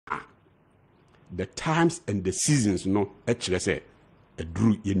the times and the seasons no actually say a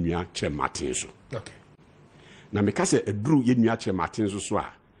drew in Yaw Kyerematen so. Okay. Now because a drew in Yaw Kyerematen so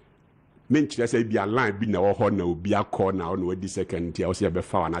men say be a line be na ho na obi akọ na on the second tier say be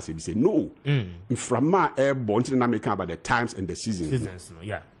fa na say no. From my airborne na make about the times and the seasons.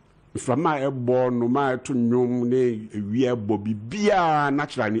 Yeah. From my airborne no my to nyom ne we bobby bia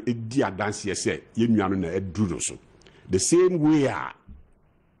naturally e di adanse say ye nuano na eduru so. The same way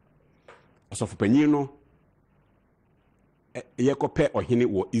as of Penino ye kope ohene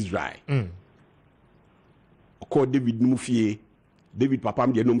wo Israel. Ko David Numfie David papa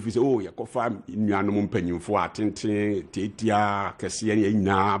me no mfi say oh ye kofa nuano mo mpanyimfo atenten tetia kese ye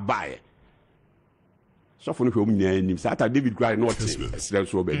nyina bae. So for no hwom nyina nim sata David cry no te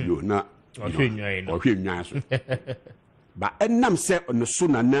so ba bio na ohwe nwan so. Ba enam se no so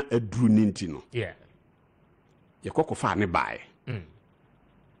na aduru ninti no. Yeah. Ye kokofa ne bae.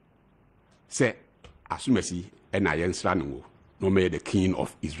 Say asumasi ena yensra no me the king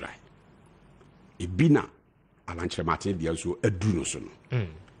of Israel. Ibina Alan Kyerematen dia so adu no so no.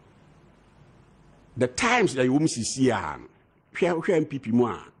 The times that you will see here NPP mu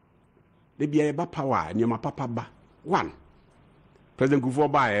a they be a power nyama papa ba. One, President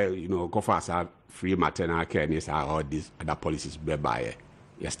Kufuor ba go for as free maternal care and all these other policies by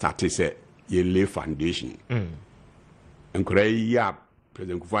you started say ye lay foundation. And ya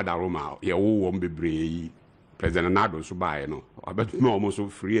President Kufuor da Roma ye wo bebre President Nado so ba no about me almost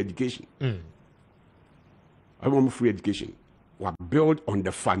free education. I want free education. We built on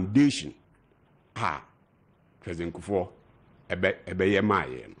the foundation. President Kufuor ebe ye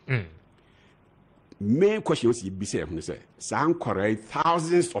maye. Main question was be say some correct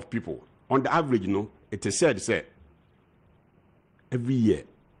thousands of people on the average it is said say every year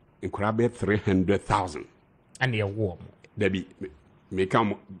in Korabe 300,000 and they warm there be may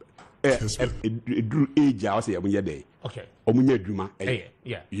come drew age I say day okay omunya adwuma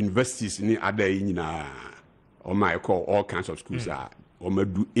yeah universities ni ada nyina or my call all kinds of schools are or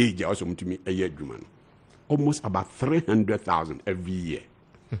do age also to me a year adwuma almost about 300,000 every year.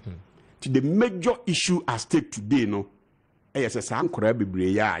 To the major issue at stake today, no, yes, a san correct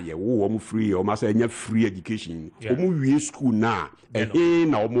be ya wo free or must say free education. We school now, na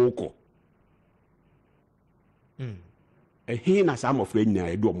omoko. Na some of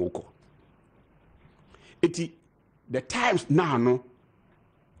na do omoko. The times now, no,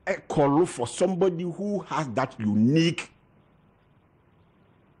 a call for somebody who has that unique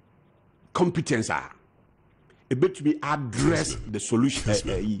competence. A bit to be address the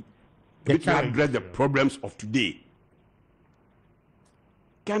solution. To address the problems of today.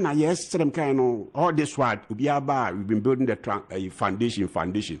 Can I yes, all this while we've been building the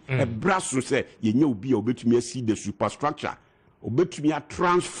foundation. A brass will say you know be able to see the superstructure, able to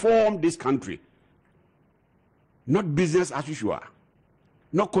transform this country. Not business as usual.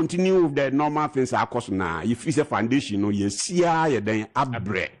 Not continue with the normal things are cost now. If it's a foundation, you see then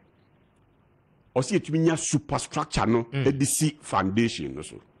abre. Or see it mean superstructure no the foundation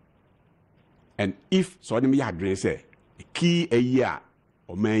also. And if so me address a key a year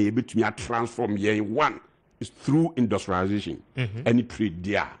or may able to transform year one is through industrialization. Any trade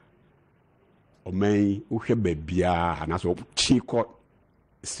there or may bebia and also chiko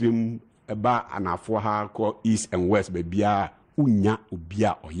slim about and for her call east and west bebia unya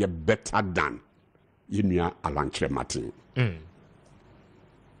ubia or ye better than you Alan Kyerematen.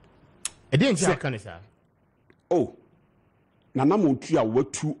 I didn't say oh. Nana Montia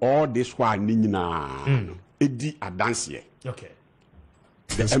went through all this while Nina Edi Adansie. Okay.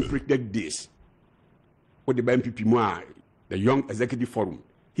 The Empress days. With the NPP, the Young Executive Forum.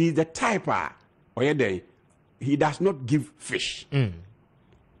 He is the type he does not give fish.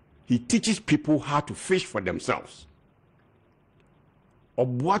 He teaches people how to fish for themselves. Or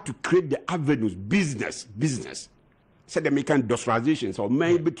what to create the avenues, business. So they make industrialization. So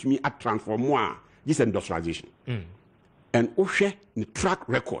maybe to me a transform this industrialization. And Oshe the track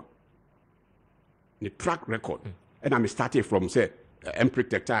record. And I'm starting from say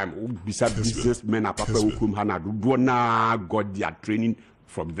Empress time beside businessmen a papa ukum hana do na got their training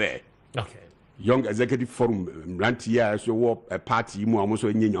from there. Okay. Young Executive Forum rant here so a party mu almost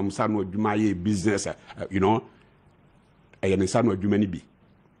nyam sano adwuma business you know ayen sano adwuma ni bi.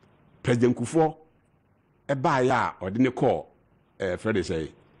 President Kufuor e ba ya ordinary call Fred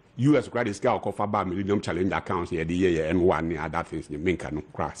say US credit scale cover by Millennium Challenge accounts here the year and one other things the main can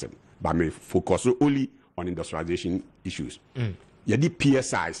cross them. But me focus only on industrialization issues. Yadi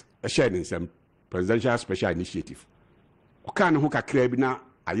PSIs a shared in some presidential special initiative. Okan who ka krabina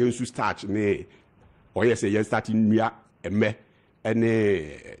I used to start ne or yes starting near a me and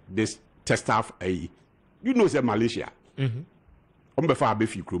this tester a you know say Malaysia befa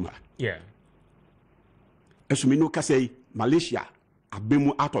abefi kroma yeah esumi no ka say Malaysia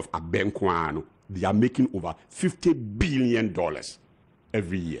abemu out of abenkwano they are making over $50 billion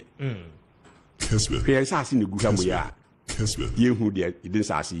every year Kessben PSA ne guha mo ya yehu de idin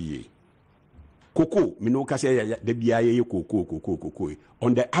sase ye cocoa me no ka say da bia ye cocoa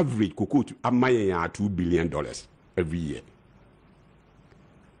on the average cocoa to amaye $2 billion every year.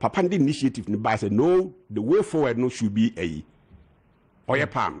 Papa the initiative ni ba say no, the way forward no should be a oil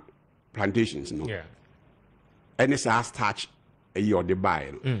palm plantations no. Yeah. Any sa starch a or the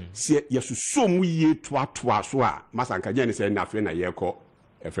buy no. See yesu so mu ye toa so a masanka je ne say na fe na ye ko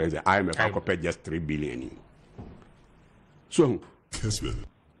a friend say IMF akopɛ just 3 billion. So Kessben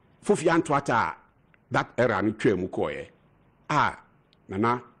fofi antwata that era no twam ko ye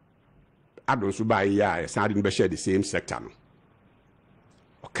nana adon so ba ya sadin be share the same sector no.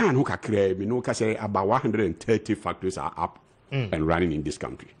 Can who kakre me no ka say about 130 factories are up and running in this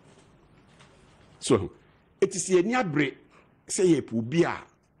country. So it is a near break say a pubia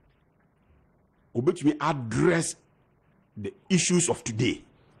obetumi address the issues of today.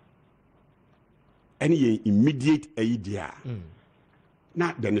 Any immediate idea.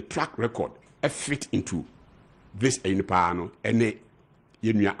 Now then the track record fit into this no any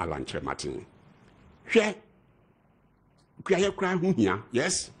yenua Alan Kyerematen.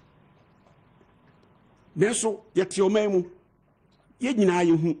 Yes. Neso yet your memu. Ye nyina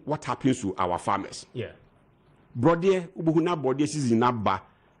ye hu what happens to our farmers. Yeah. Brode ubuhuna body season na ba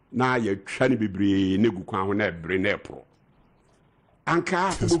na ye twa ne bebre na gu kwan ho na ebre na epro.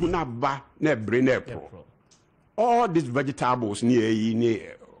 Anka ubuhuna ba na ebre na epro. All these vegetables ni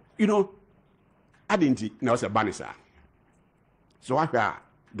you know adinti naose banisa. So ahwa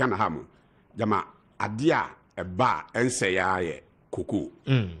Ghana hamu jama adia eba ense ya ye cocoa.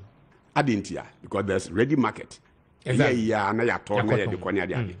 Adintia because there's ready market. Exactly. Yeah, na ya to na ya de kwani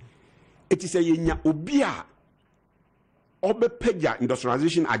ade. It is a yenya obi a obepeja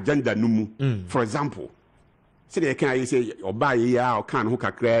industrialization agenda numu. For example, say they can say oba ya o kan ho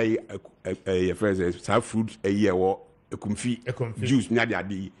kakra your friends say fruit a year or ekumfi juice na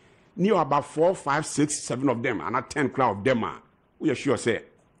ade. Ni about 4, 5, 6, 7 of them and not 10 crowd of them are we are sure say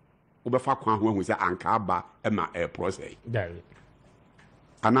obefa kwan ho hu say anka aba e ma e process.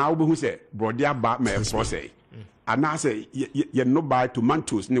 And now who say brodia ba me process. And I say you no buy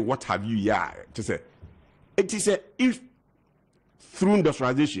tomatoes ni what have you to say it is a if through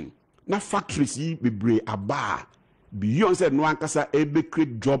industrialization na factories be bre aba beyond said no ankasa e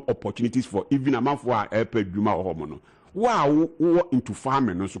create job opportunities for even a man for a peduma or homo no wow into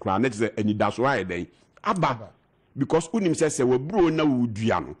farming no so kra na say any that's why then aba because unim say we bro na wo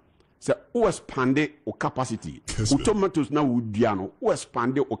dua no say o expand o capacity tomatoes na wo dua no o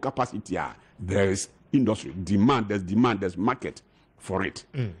expand o capacity there is industry demand, there's market for it.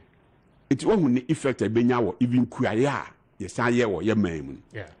 It's one who effect a benya even kuaya yes I ye or ye man.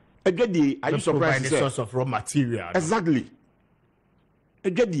 Yeah. Again, are you surprised? The source of raw material. Exactly.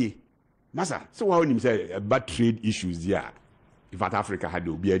 Again, Massa, so why when you say bad trade issues there? If at Africa had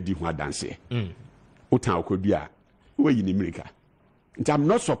to be a different dance, Otan could be a way in America. And I'm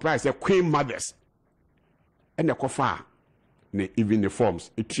not surprised that queen mothers and the kofa, even the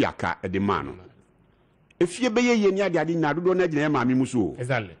forms, a triaka at the man. If you be ye nya de na do na gina ma mi muso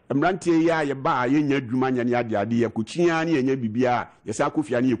exactly emrantie ya ye ba ye nya adwuma nya ne ade ye kuchia ne nya bibia ye sa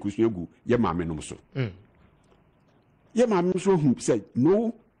kofia ne ye kusu egu ye ma me no so ye ma me so hu say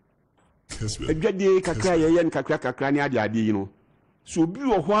no adwade kakra ye ye kakra ne ade yi no so bi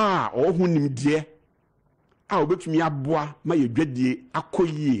wo ho a o hu nim de a obetumi aboa ma ye dwade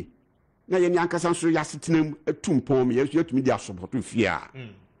akoyie na ye ne ankasa so ya setenam etumpom ye so yetumi di asoboto fia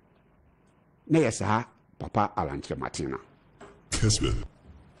na ye sa Papa Alan Kyerematen. Kessben.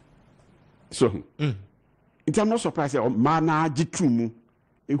 So, I'm not surprised that mana jitumu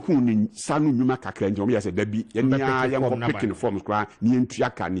who ni sanu nyuma kakra nje omo yase dabi yenya yem picking forms kra ni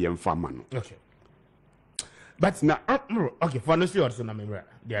ntuaka ni emfama no. Okay. But now okay, for honestly also na member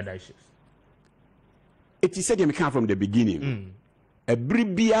the other issues. It is said you come from the beginning. A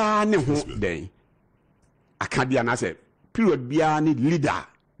bribia ne ho den. Akadia na say period bia ni leader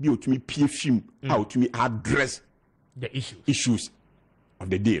be to me PFM how to me address the issues of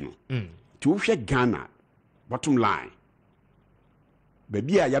the day no to share Ghana bottom line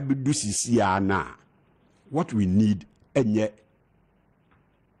baby ya bedu sisi na what we need enye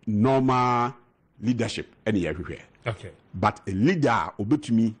normal leadership any everywhere okay but a leader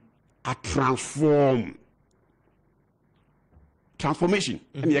obetumi a transformation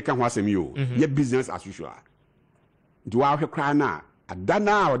and you can ho asem yo your business as usual do I cry na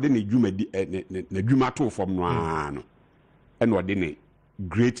adana or den na dwuma to from no ano and or den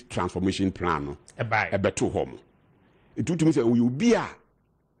great transformation plan no e beto home etutumi say you be a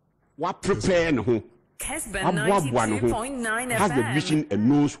what prepare no ho Kessben 92.9 has the vision and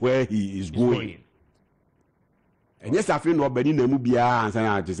knows where he is going. And yes, I feel no bani na mu bia ansa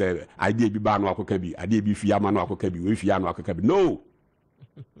na je say idea bi ba no akoka bi idea bi fia ma no akoka bi we fia no akoka bi no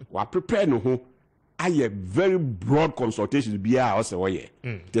what prepare no ho I very broad consultations bia o say woye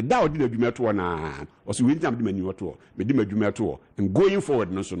the da odi na dwuma to na o say we ntam de mani to me de madwuma to and going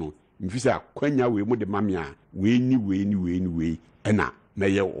forward no so no mfi say akwanya we mu de mame a we ni na na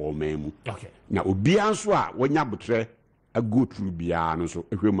ye o mamu okay na obi anso a wonya botre a go through bia no so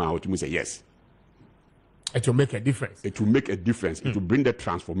ehwema a otumu say yes it will make a difference. It will make a difference. It will bring the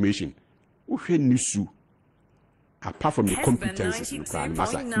transformation. Uhwe nisu. Apart from the competences,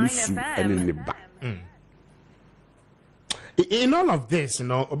 in all of this, you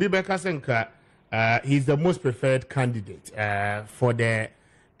know, Obibeka Senka, he's the most preferred candidate for the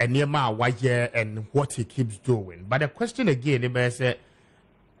Enema Waje and what he keeps doing. But the question again, is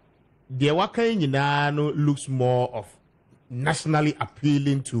the Waka looks more of nationally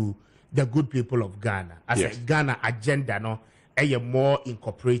appealing to the good people of Ghana as a Ghana agenda, no, more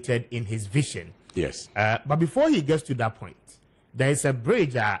incorporated in his vision. Yes. But before he gets to that point, there is a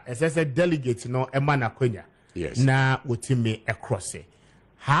bridge as a delegate, you know, Emana Konya. Yes. Na utime across it.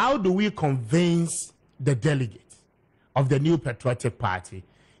 How do we convince the delegates of the new patriotic party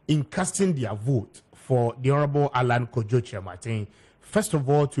in casting their vote for the Honorable Alan Kyerematen, first of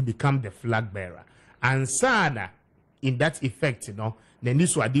all, to become the flag bearer? And Sana, in that effect, you know, through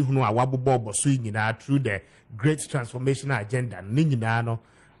the great transformational agenda,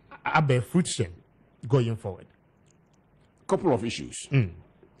 fruition going forward. Couple of issues.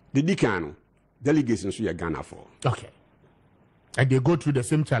 The Dikano delegations we are Ghana for. Okay. And they go through the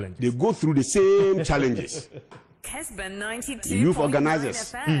same challenges. They go through the same challenges. Kessben 92.9 youth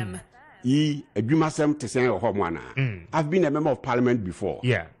organizers. FM. I've been a member of parliament before.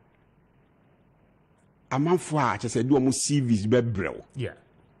 Yeah. A man for I said, do almost CVs bebrew. Yeah.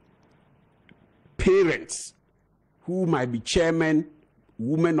 Parents who might be chairmen,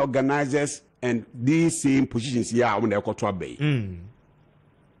 women organizers, and these same positions here when they go to a bay.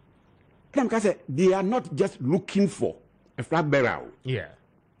 They are not just looking for a flag bearer. Yeah.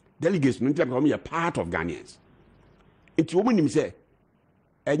 Delegates no time a part of Ghanaians. It's woman say,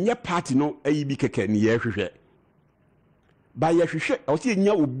 and your party no a be keke ni yehwe. By yehwe, I see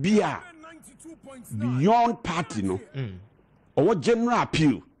nya obi a beyond party no or what general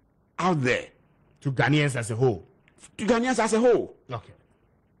appeal out there to Ghanaians as a whole. To Ghanaians as a whole. Okay.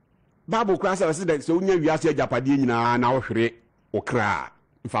 Bible class says that so nya wiase japade nyina na ohwere okra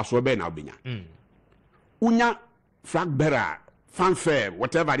mfaso be na obenya. Unya flag bearer, fanfare,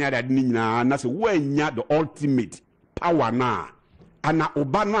 whatever any other nyina na say wanya the ultimate power na ana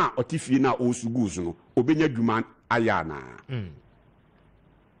oba na otifie na osuguzu no obenya dwuma aya na.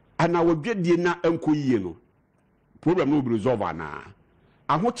 And our die na enko yie no problem no be resolved na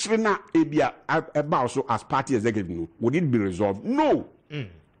ahokyere na ebia eba so as party executive no would it be resolved? No.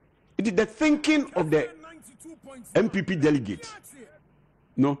 It is the thinking of the NPP delegate,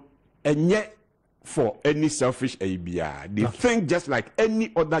 no, and yet for any selfish abia they think just like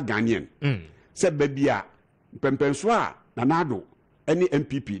any other Ghanaian. Say baby a pempenswa na nado any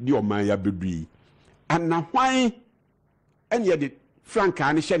NPP di o man ya bebi and na why and yet Frank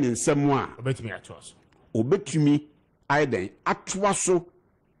and Shen in someone Obetumi atwas. Obetumi aiden atwaso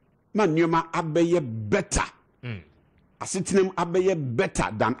na nyoma abeye better. Asitinem abeye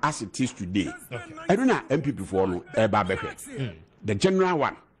better than as it is today. I don't know MPP for no eba behwe. The general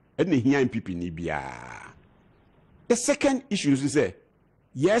one and here MPP ni bia. The second issue is say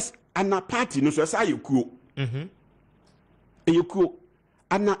yes and a party no so say you kuo. You kuo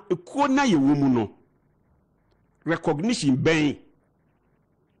ana ekuo na ye wo mu no recognition ben.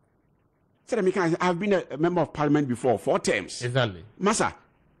 I've been a member of parliament before 4 terms. Exactly. Massa,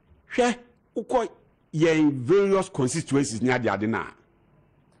 share uko in various constituencies near the Adena.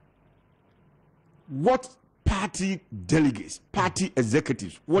 What party delegates, party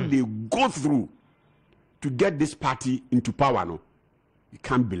executives, what they go through to get this party into power, no, you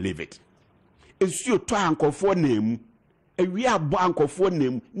can't believe it. It's your uncle for name, a we are bank for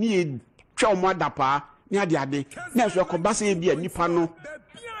name, near Chomadapa, near the Ade, near Kobasi be a Nipano.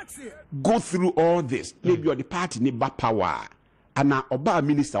 Go through all this. Maybe you're the party need back power. And now Oba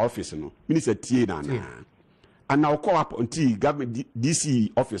minister office no. Minister Tiena na. And now call up until government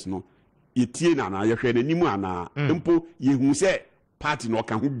DC office no. Ye Tiena na ye hwe n'animu ana. Mpo ye hu say party no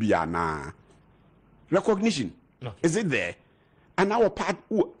kan hu bia na. Recognition. Is it there? and our part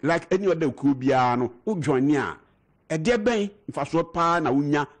like any other kubiano who join ya a dear bay if I saw pa na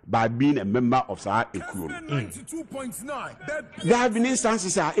unya by being a member of Sa Ekuru. 92.9. There have been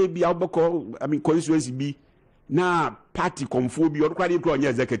instances are AB Alboko, I mean constituency B na party conformity or quite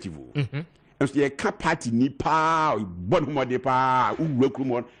executive. And so a party ni pa bon mo de pa u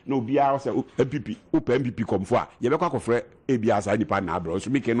recruitment no bia say MPP MPP come for you be kwa for ABA as ni pa na bro so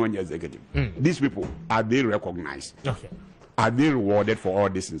make no executive. These people are they recognized? Okay. Are they rewarded for all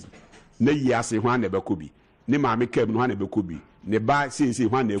this? Ne year say one never could be. Ne ma make no one never could be. Ne ba say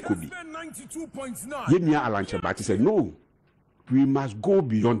one never could be. 92.9. Yenya Alan Kyerematen said no. We must go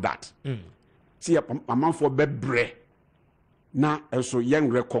beyond that. See a man for bebre. Na so young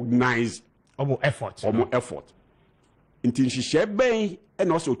recognize Omo effort. Until she share bay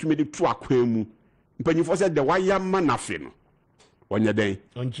and also to make the two aquamu. Penny said the wire manafin. On your day.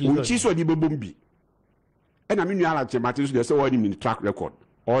 Unchi so the bumbi. And I mean, Alan Kyerematen, there's already in the track record.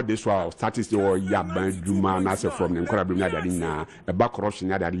 All this while statistics or Yaban Juma, Nasa from the Corabina, a back corruption,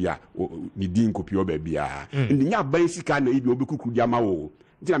 Yadaria, the Dean Copio baby. In the Yaban kind of Ibuku Yamao.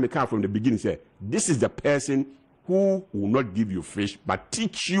 Then I make out from the beginning say, this is the person who will not give you fish, but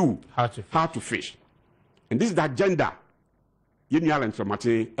teach you how to fish. And this is the agenda. Alan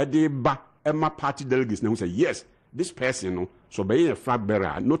Kyerematen, a day back, Emma party delegates now say, yes, this person, so be a flag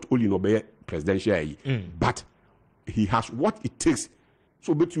bearer, not only no be presidential, but he has what it takes.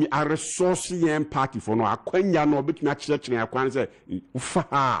 So between a resource party for no akwanya no between a church and akwan say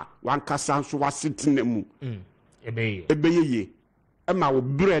ufa one kasa so was sitting mu ebeye ma wo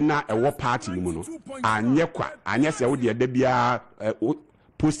bre na e wo party mu no anye kwa anye se wo de da bia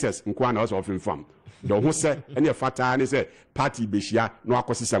posters nkwa na so from the who say any fata ni say party behia no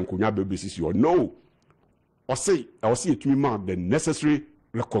akosisa nkonya be besisi no o say etumi ma the necessary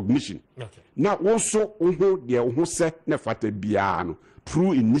recognition. Okay. Now also who say ne fata bia no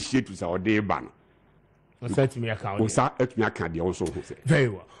through initiatives or day ban. Very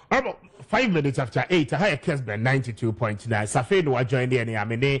well. About 5 minutes after 8, I have Kessben 92.9. Safed was joined in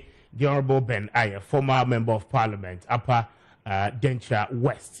the Honorable Ben Aye, former member of Parliament, Upper Denture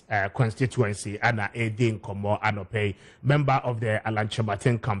West constituency, and Edin Komo Anope, member of the Alan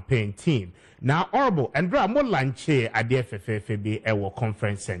Kyerematen campaign team. Now, Honorable Andra Molanche at the FFFB Ewo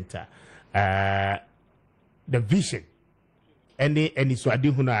Conference Center. The vision. Any so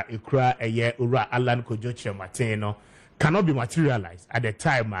adihuna ekura eye ura Alan Kyerematen no cannot be materialized at the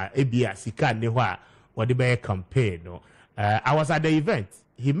time ABA sika ne ho a wode be campaign no. I was at the event.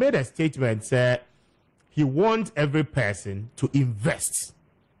 He made a statement said he wants every person to invest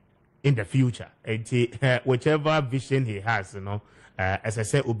in the future. And whichever vision he has, you know, as I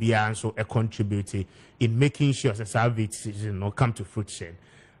said, Obia so a contributor in making sure the service come to fruition.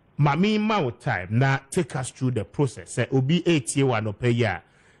 Mami ma time na take us through the process. Say obi 8 year one per year.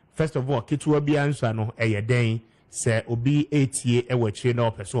 First of all, kitu obi answer no eye den. Say obi 8 year ewe train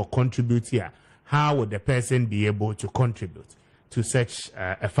or person contribute here. How would the person be able to contribute to such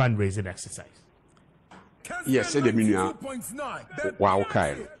a fundraising exercise? Yes, say the minua. Wow,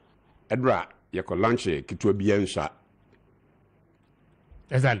 Kyle. Edra, you can launch a kitu obi answer.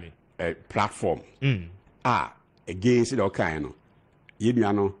 Exactly. A platform. Again, say the kind.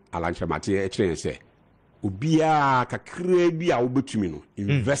 Yenuano Alan Kyerematen train say ubia kakra bi a wobetumi no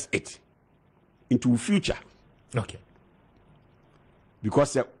invest it into future. Okay.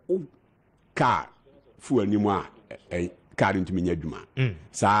 Because car fuel ni mu a car ntumi nya adwuma.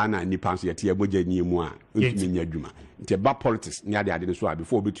 Saa na nipa so yete aboja ni mu a ntumi nya adwuma. Nte ba politics ni ade no so a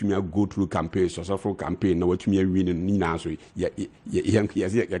before obetumi go through campaign so for campaign na watumi win ni na so ye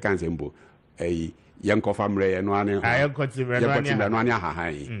kan say mbo yanko famre no ane no ane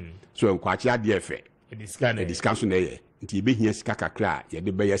hahan so nkwachi ade efe e discount na ye nti e behia sika kakra ye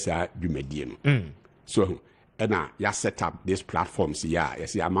de be yesa dwumadie no so na ya set up this platforms ya you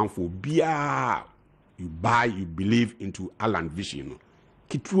see amanfo bia you buy you believe into Alan vision no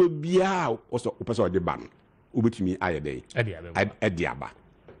kitro bia also opese ode ba no obetumi ayede aba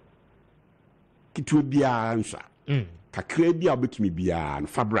kitro bia nsa kakra bia obetumi bia no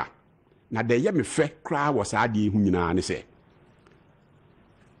fabra na de ye me fe kra was ade hu nyina ne se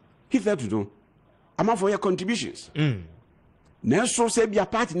he said to do am for your contributions na so say bia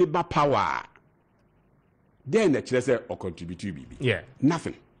party ne ba power then the chile say or contribute bibi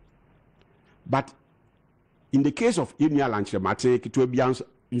nothing. But in the case of Alan Kyerematen to bia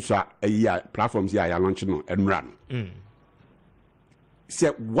nsa platforms here launch no and run say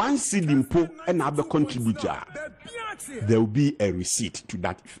one seed impo and other contributor there will be a receipt to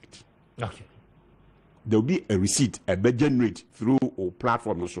that effect. Okay. There will be a receipt, a be generate through a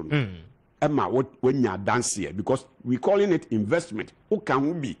platform or so. Emma, when you dance here, because we calling it investment. Who can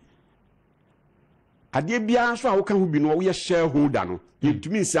we be? Ade bia so a wo kan be no we shareholder no it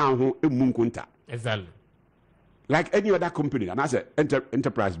means ho emunkunta exactly like any other company and as a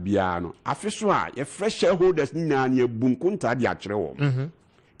enterprise bia no afiso a ye fresh shareholders ni na na ebunkunta de akere wo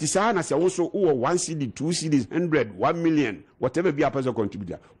ti sa na se wo so wo 1 cedi 2 cedis 100 1 million whatever be a person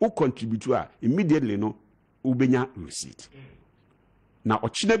contributor who contribute a immediately no ubenya receipt na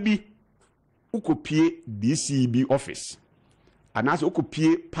ochina bi ukopie DCB office and as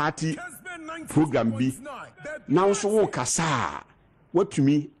ukopie party program bi now so wo kasa what to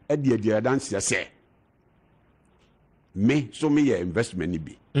me e de dance say me so me your investment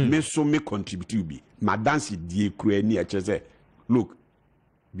bi me so me contribute bi my dance die kura ni e say look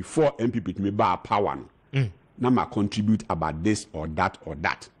before NPP to me ba power no na ma contribute about this or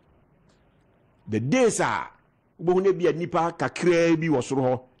that the days are bo ne bi nipa kakra bi wo soro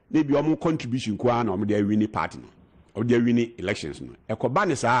ho na bi o contribution kwa na o de win party no o de win elections no e ko ba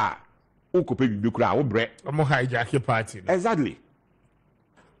ne sa ukope bibi kura wo bre omo hijack party no. exactly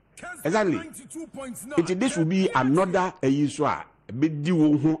this will be another so a be di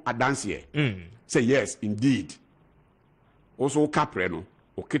wo ho adanse say yes indeed also kapre no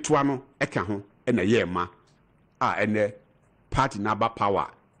o ketwa no e ka ho e na ye ma ene party number power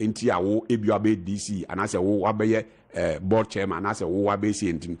enti a wo ebia be DC anase wo abeye board chairman anase wo abe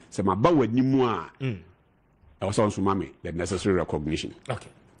si enti se ma ba wani mu a e also mame the necessary recognition. Okay.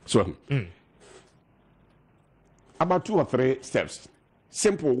 So, about 2 or 3 steps.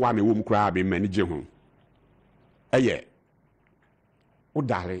 Simple one, a woman cry be managing home.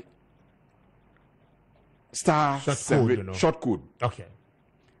 Udale. Star short 7 code, you know. Short code. Okay.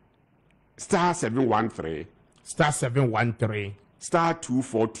 Star 713. Star 713. Star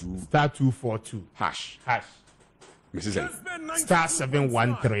 242. Star 242. Hash. Mrs. N. Star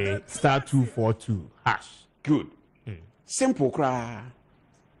 713. Star 242. Hash. Good. Simple cry.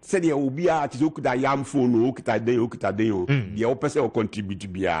 Said there will be a Tizokuda yam phone, Okita de, the opposite or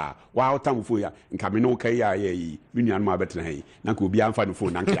contribute be a while time for ya, and Camino Kaya, Union Mabetna, Nanko be unfun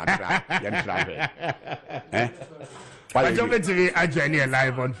phone, Nanka. I don't to be actually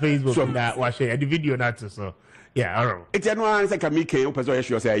live on Facebook so that was share the video not so. Yeah, all right. It's anyone like a Mickey, Opposite,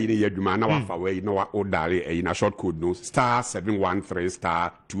 you say, you man, now away, no, Odari, in a short code, no, star 713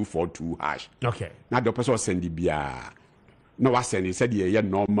 star 242 hash. Okay. Now the person send the beer. No, I said, he said, yeah,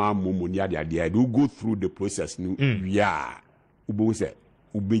 normal mumunia, the do go through the process. No, yeah, Ubu said,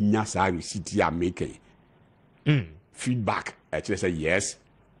 Ubinya Sari City are making feedback. Actually, say yes,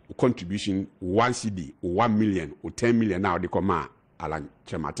 contribution 1 CD, 1 million, or 10 million now. They come out, Alan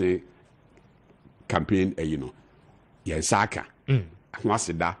Kyerematen campaign, Saka. Was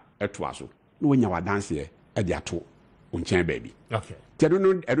that at was no when you were dancing at the ato on chain baby. Okay. Tell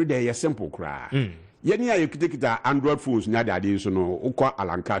you every day a simple cry. Yeni ya take the Android phones na de so no ukwa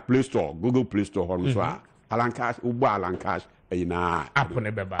Alan Kyerematen Play Store, Google Play Store hono so a Alan Kyerematen ubo Alan Kyerematen na app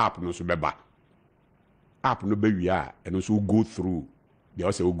no beba. App no so beba. App no be wi a eno so go through. They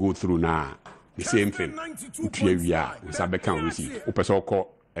also go through na the same thing. Utwe wi a nsa be kan receive. Upese okọ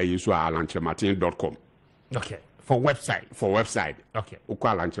so alankyerematen.com. Okay. For website. Okay.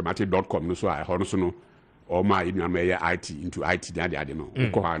 Ukwa alankyerematen.com no so a hono so no o ma inu ameye IT into IT na de no.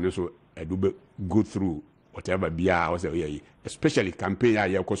 Ukọ ha no so edube go through whatever bia or say especially campaign ya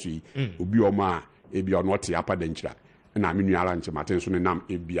yekoso obi oma ebi ono te apa denchira na menu Alan Kyerematen so nam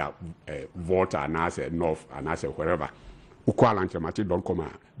ebia Volta na say North and say wherever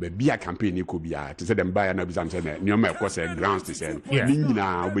ukwalankematen.com be bia campaign ko bia te say dem buy na bizam say na nyoma ekose grounds to say ni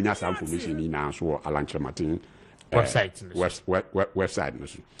nyina obenya some information ni na so Alan Kyerematen website no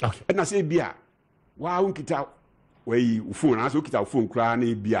so okay na say bia wa unkita wey phone as ukita phone kra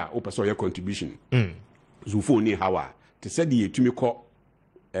na bia o person your contribution so phone ni hawa te say the etumi ko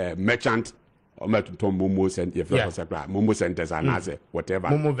merchant or meton momo center if momo centers and as whatever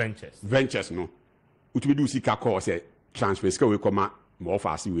momo ventures no utumi do sika call say transfer ska we koma mo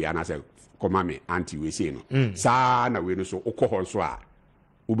offer we and as koma me anti we say no sa na we no so ukọ so a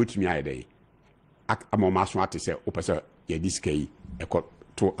obetumi ayede amoma so ate say o person ye diskai ekọ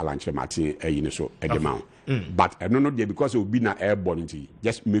to Alan Kyerematen no so edema but I don't know there because it will be na airborne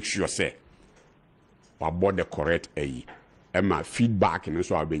just make sure say about the correct Emma feedback no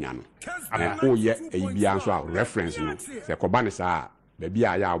so abenya no oh yeah bia so reference no say ko ba ne sa baby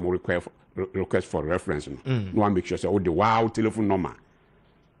aya mo request for reference no no make sure say oh the wow telephone number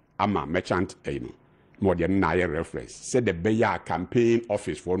ama merchant no more than na reference say the beya campaign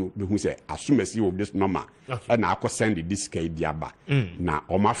office for no who say assume of this number and I could send this card diaba na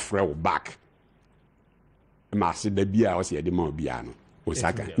o ma frɛ wo back ma say the bia o say the ma bia no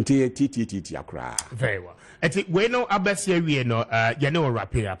Osaka. Nti TTT akra. Very well. Eti we no abesia we no ya no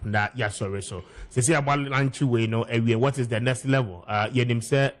wrap it up na ya sorry so. Say about lunch we no we what is the next level? Ya nim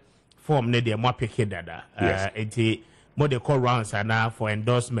say form ne de mo pick dada. Eti more the call rounds are now for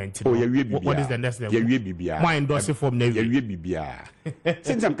endorsement. Oh, what is the next level? Yeah, bibia. My endorsing form ne yeah, bibia.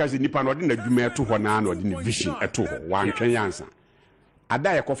 Since I'm kasi nipa no de na dwuma to ho na no de vision eto ho wan twen yansa.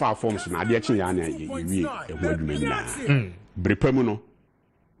 Ada ye kofa forms na ade echi ya na ye wi e ho adwuma nyina. Brepam no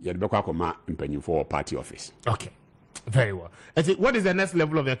ye de bekwa akoma mpanyimfo party office. Okay. Very well. What is the next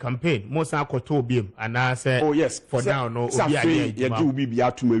level of the campaign? Most are koto bim and I say oh yes for now no ye do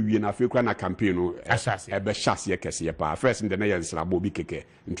bibia to mawie na fe kwa na campaign no e be chase ye kese ye pa first in the na nsrabo bi keke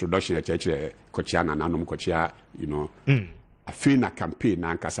introduction e church kochia na nanom kochia you know afi na campaign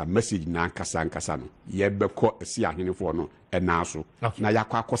na nkasa message na nkasa no ye be ko esi ahenefo no e na so na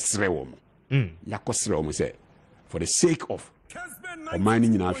yakwa akosre wo mo yakosre wo mo say for the sake of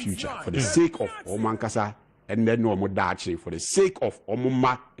mining in our future for the sake of omankasa and then no more dachi for the sake of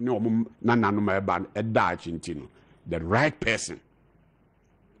omuma no nana no ban a dachi ntino the right person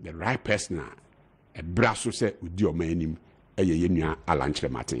a brasso say udi o manim e ye nua Alan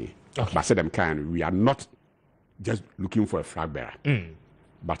Kyerematen but say them kind we are not just looking for a flag bearer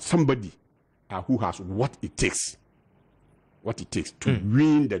but somebody who has what it takes to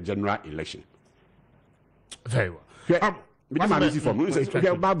win the general election. Very well.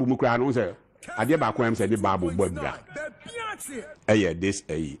 Babu mukra no say ade ba ko am say the Bible bobra this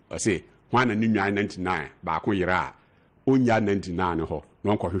I say one and 99 ba ko yira onya 99 ho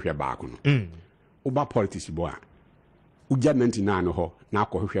no nko hwehwe ba ko no uba politics bo a uja 99 ho na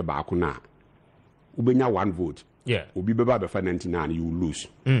akọ hwehwe ba ko na ubenya 1 vote obi beba be fa 99 you lose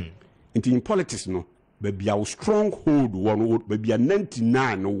in politics no be a stronghold one be a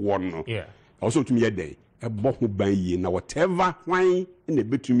 99 one no also to me day a bohu ban na whatever why in the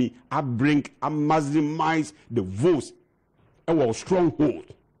bit to me I maximize the votes our stronghold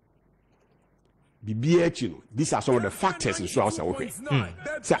BBH these are some of the factors in so okay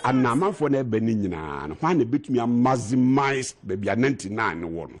say anama for na bani nyina no why the bit me maximize baby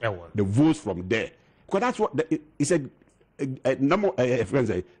 99 one the votes from there because that's what it's a number friends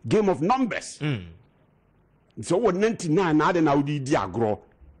say game of numbers so what 99 na dey na udi di agro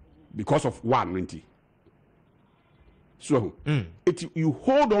because of 190. So, you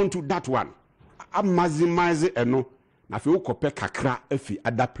hold on to that one. I maximize it and no. Na fe ukope kakra efi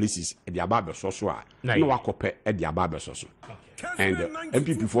other places at the ababe soso no wakope at the ababe soso. And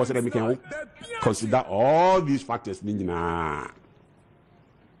NPP for said we can consider all these factors now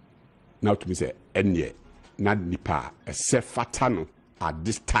to me say enye na nipa se fatano at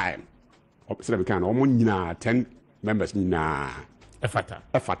this time. Said we can almost 10 members nyina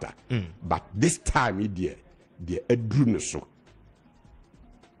efata. But this time dear the edruno so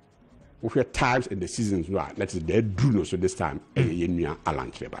we times and the seasons right let's the edruno so this time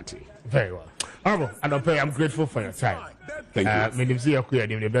Alan Kyerematen. Very well. I'm grateful for your time. Thank you. Me see you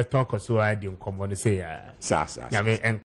the best talk so I didn't come on to say